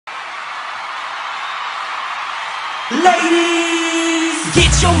Ladies, get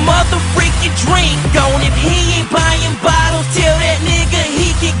your mother freaking drink on. If he ain't buying bottles, tell that nigga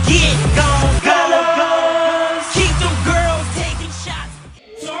he can get gone. Keep them girls taking shots.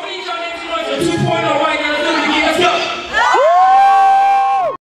 So I'm gonna need y'all next one to 2.0 right now. Let's do it again. Let's go.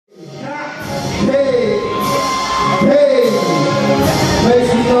 Make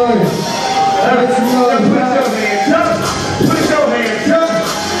some noise. Make some noise. Put your hands up.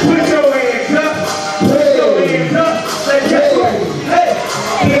 Put your hands up. Put your hands up. Let's go. Hey.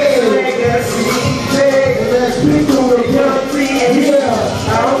 Let's speak on the country. Yeah.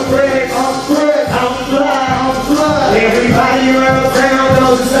 I'm fresh. I'm fresh. I'm fly. I'm fly. Everybody around town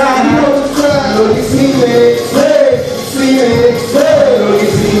knows the side. You know the side. Know you see me. Hey. See me. Hey. Know you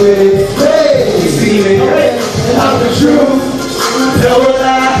see me. Hey. You see me. I'm the truth. Tell a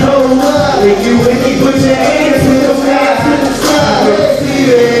lie. Tell a lie. If you with me, put your hands to the sky. To the sky. You see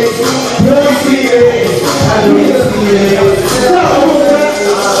me. You see me. I know you see me.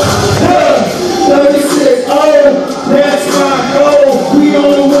 36, oh, that's my goal. We on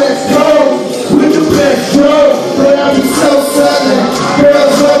the West Coast with the best drone, but I be so southern.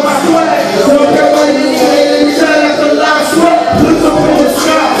 Girls love my swag, so get money in and shut out the last sweat. Look up in the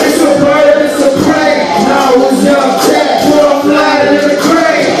sky, it's a bird, it's a prey. Now it's young Jack, boy, I'm flying in the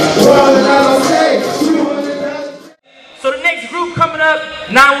crane. Rolling out on day, So the next group coming up,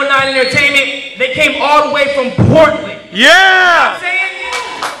 919 Entertainment, they came all the way from Portland. Yeah! You know what I'm saying?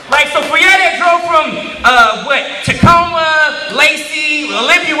 Like, so for y'all that drove from, Tacoma, Lacey,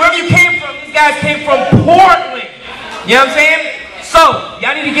 Olympia, wherever you came from, these guys came from Portland. You know what I'm saying? So,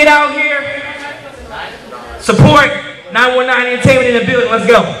 y'all need to get out here, support 919 Entertainment in the building. Let's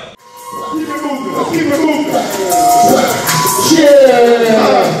go. Keep it moving. Let's keep it moving.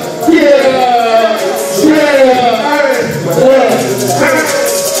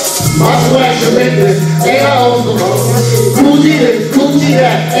 my swag tremendous, ain't I own the Gucci this, Gucci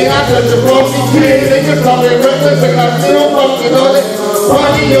that, ain't I such a broken kid, they can call it reckless and I still fucking on it.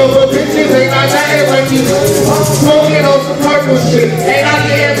 Party over bitches, ain't I nothing like you. Smoking on some purple shit, ain't I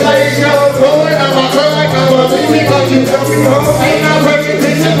getting playing shows, rolling on my girl like I'm a baby, cause you tell me home. Ain't I working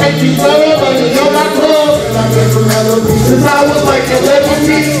bitches, make you slower, but you know my clothes. Since I was like 11,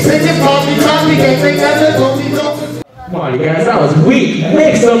 bitches call me, can't think nothing, gon' be no. Come on, you guys, that was weak.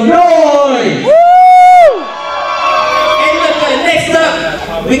 Make some noise! Woo! Hey, look, next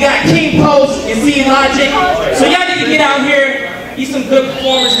up, we got King Post and C Logic. So y'all need to get out here. He's some good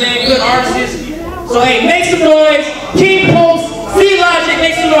performers, man, good artists. So hey, make some noise. King Post, C Logic,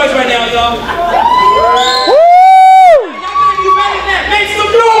 make some noise right now, y'all. Woo! Y'all better do better than that. Make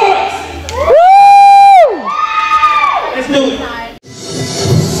some noise! Woo! Let's do it.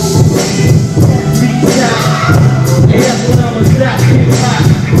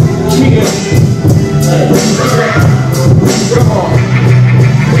 Come on.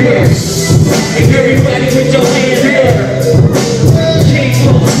 Yeah. Hey, everybody put your hands up. King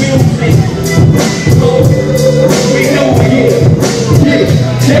Post music. Oh, we know it.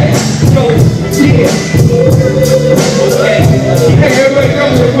 Yeah. Go, yeah. Okay. Hey, everybody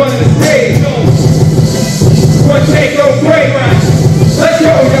come to the front of the stage. One take, go break. Let's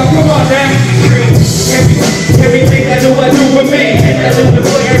go, y'all. Come on, man. Everything I do for me. And I do it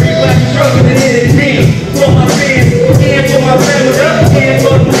for everybody struggling in the team. For my fans, and for my family, and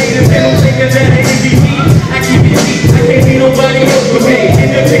for the haters that don't think that they can be me. I keep it deep. I can't be nobody else but me.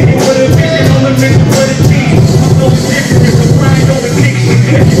 Independent with a vision on the mission for the team. I'm so different. It's a grind on addiction.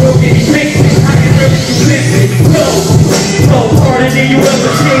 If you will get evicted, I can really do listen. So harder than you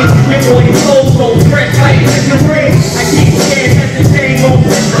ever seen. Your boy cold, so fresh like it's a ring. I keep scared at the same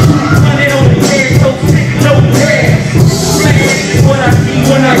moment. Running on the air, so sick, no grass. What I see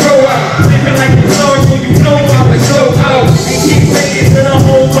when I grow out, living like the stars, so you know I was so out. And keep making to the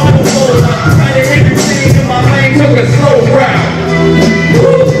whole bottle full. Try to everything in my lane, took a slow route.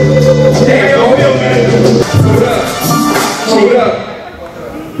 Damn, yo, man. Hold up.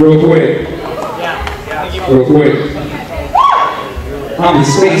 Real quick. Real quick. I'm the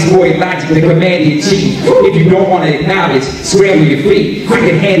space boy, Logic, the commander-in-chief. If you don't want to acknowledge, swear with your feet. I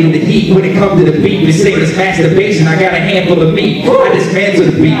can handle the heat when it comes to the beat. This singers masturbation, I got a handful of meat. I dismantle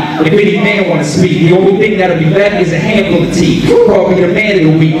the beat. If any man want to speak, the only thing that'll be left is a handful of teeth. Call me the man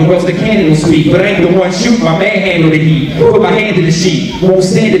of the week, or else the cannon will speak. But I ain't the one shooting, my man handle the heat. Put my hand to the sheet, won't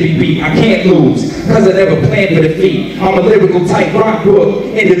stand to be beat. I can't lose, cause I never planned for defeat. I'm a lyrical type rock book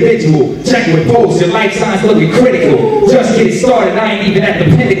individual. Check with posts, your life signs looking critical. Just get started, I ain't leaving at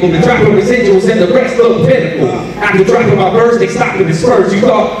the pinnacle and dropping residuals and the rest look pitiful. After dropping my verse, they stopped and dispersed. You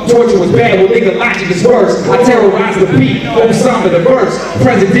thought torture was bad, well nigga, logic is worse. I terrorized the beat, Osama the verse.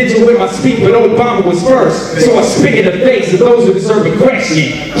 Presidential with my speech, but Obama was first. So I spit in the face of those who deserve a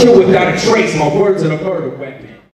question. Kill without a trace, my words are the murder weapon.